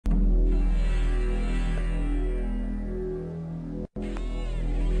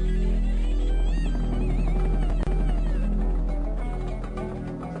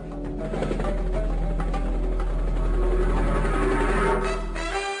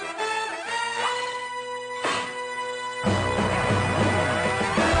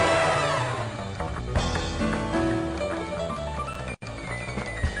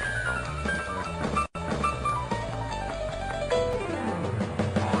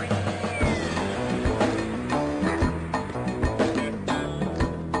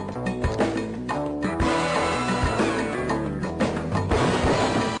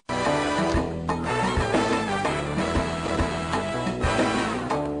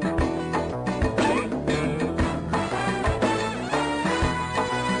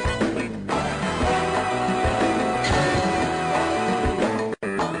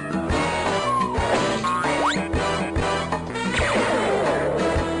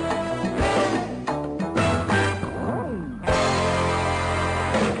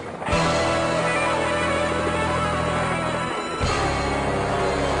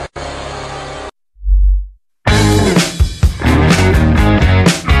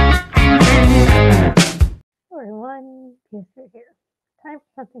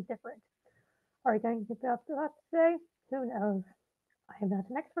are going to be about today? Who knows? I am not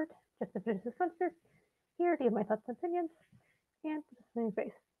an expert, just a business Spencer, here to give my thoughts and opinions, and just name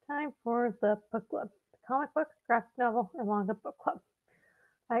face. Time for the book club, the comic book, graphic novel, and manga book club.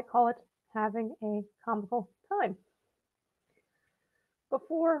 I call it having a comical time.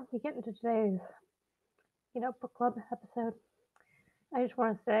 Before we get into today's, book club episode, I just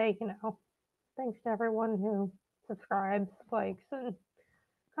want to say, thanks to everyone who subscribes, likes, and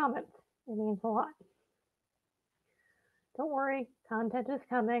comments. It means a lot. Don't worry, content is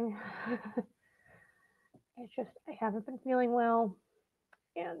coming. It's just I haven't been feeling well,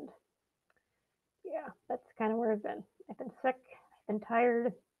 and yeah, that's kind of where I've been. I've been sick, I've been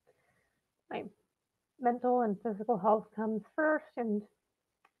tired. My mental and physical health comes first, and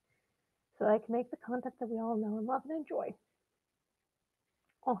so I can make the content that we all know and love and enjoy.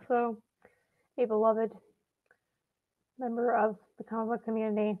 Also, a beloved member of the comic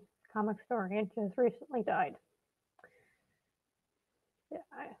community, comic historian, just recently died. Yeah,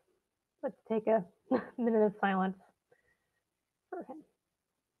 let's take a minute of silence for him.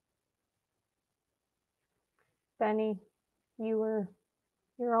 Benny, you're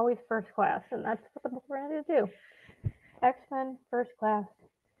always first class, and that's what the book we're going to do. X-Men First Class,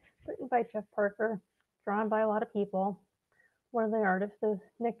 written by Jeff Parker, drawn by a lot of people. One of the artists is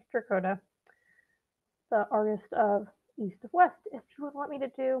Nick Dracota, the artist of East of West. If you would want me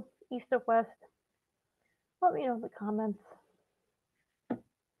to do East of West, let me know in the comments.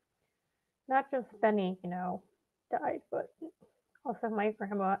 Not just Benny, died, but also my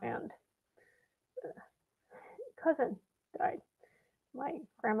grandma and cousin died. My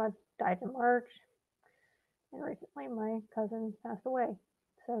grandma died in March, and recently my cousin passed away.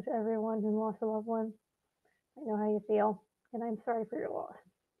 So to everyone who lost a loved one, I know how you feel, and I'm sorry for your loss.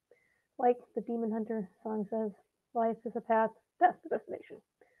 Like the Demon Hunter song says, life is a path, death the destination.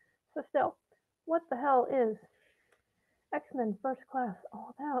 So still, what the hell is X-Men First Class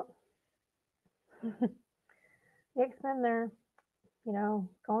all about? The X-Men, they're,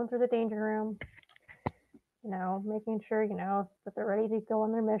 going through the danger room, making sure, that they're ready to go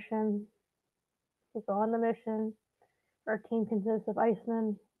on their mission. They go on the mission. Our team consists of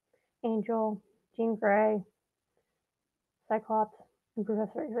Iceman, Angel, Jean Grey, Cyclops, and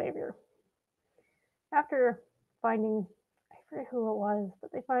Professor Xavier. After finding, I forget who it was,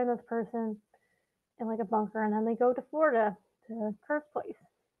 but they find this person in like a bunker, and then they go to Florida to Kurt's place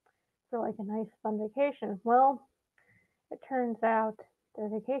for like a nice fun vacation. Well, it turns out their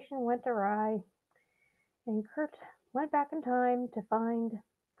vacation went awry, and Kurt went back in time to find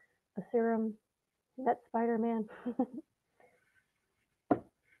a serum that Spider-Man.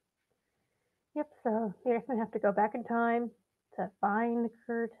 Yep, so the X-Men have to go back in time to find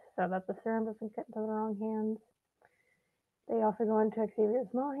Kurt so that the serum doesn't get into the wrong hands. They also go into Xavier's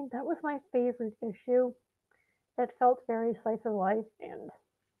mind. That was my favorite issue. It felt very slice of life, and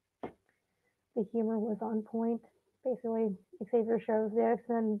the humor was on point. Basically, Xavier shows the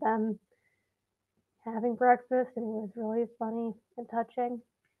X-Men them having breakfast, and it was really funny and touching.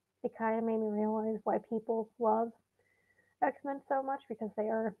 It kind of made me realize why people love X-Men so much, because they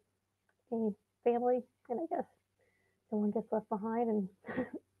are a family, and I guess no one gets left behind, and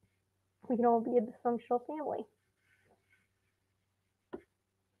we can all be a dysfunctional family.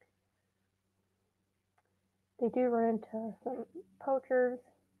 They do run into some poachers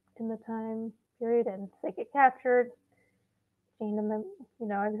in the time period, and they get captured. Jane and them,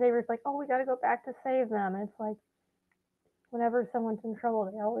 Xavier's like, oh, we gotta go back to save them. And it's like, whenever someone's in trouble,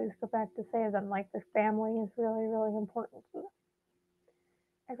 they always go back to save them. Like, their family is really, really important to them.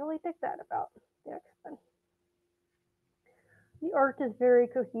 I really dig that about the X-Men. The art is very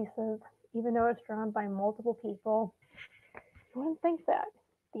cohesive, even though it's drawn by multiple people. You wouldn't think that.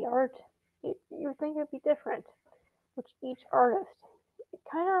 The art, you would think it'd be different, which each artist, it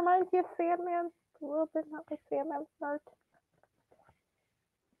kind of reminds me of Sandman, a little bit, not like Sandman's art.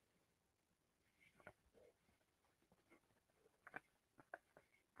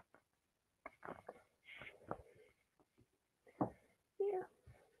 Yeah.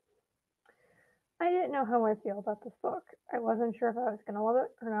 I didn't know how I feel about this book. I wasn't sure if I was going to love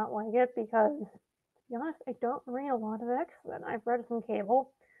it or not like it because, to be honest, I don't read a lot of X-Men. I've read some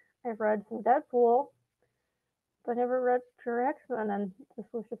Cable, I've read some Deadpool, but never read pure X-Men, and this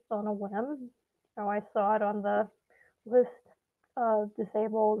was just on a whim. I saw it on the list of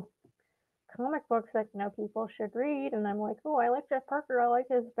disabled comic books that people should read, and I'm like, oh, I like Jeff Parker. I like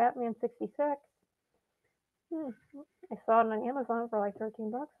his Batman 66. I saw it on Amazon for like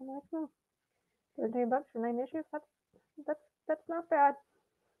 $13. I'm like, $13 for 9 issues. That's not bad.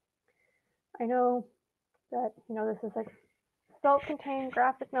 I know that this is a self-contained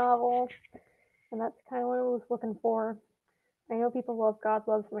graphic novel, and that's kind of what I was looking for. I know people love God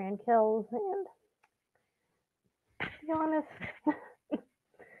Loves Man Kills, and to be honest,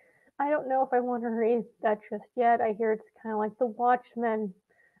 I don't know if I want to read that just yet. I hear it's kind of like the Watchmen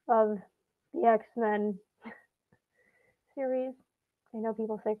of the X-Men series. I know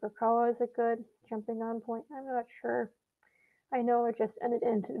people say Krakoa is a good jumping on point. I'm not sure. I know it just ended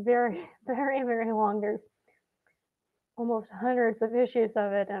into very, very, very long. There's almost hundreds of issues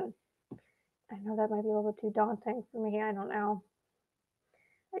of it, and I know that might be a little bit too daunting for me. I don't know.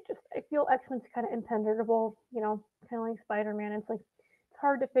 I feel X Men's kind of impenetrable, kind of like Spider Man. It's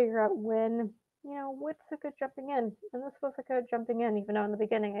hard to figure out when, what's a good jumping in, and this was a good jumping in, even though in the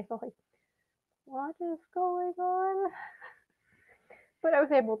beginning I felt like, what is going on? But I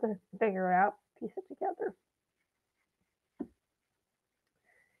was able to figure it out, piece it together.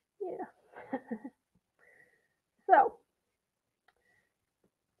 Yeah. So,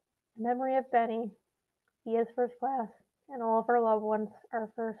 in memory of Benny, he is first class, and all of our loved ones are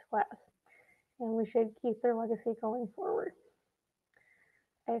first class, and we should keep their legacy going forward.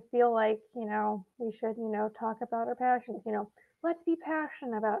 I feel like, we should, talk about our passions. Let's be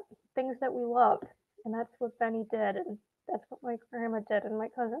passionate about things that we love. And that's what Benny did. And that's what my grandma did and my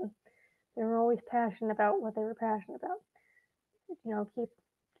cousin. They were always passionate about what they were passionate about.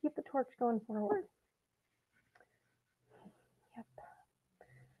 Keep the torch going forward. Yep.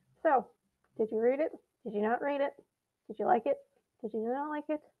 So, did you read it? Did you not read it? Did you like it? Did you not like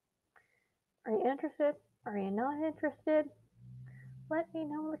it? Are you interested? Are you not interested? Let me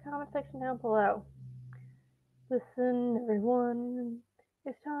know in the comment section down below. Listen, everyone,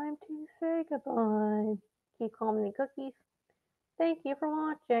 it's time to say goodbye. Keep calm and eat cookies. Thank you for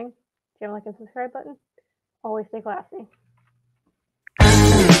watching. If you have a like and subscribe button, always stay classy.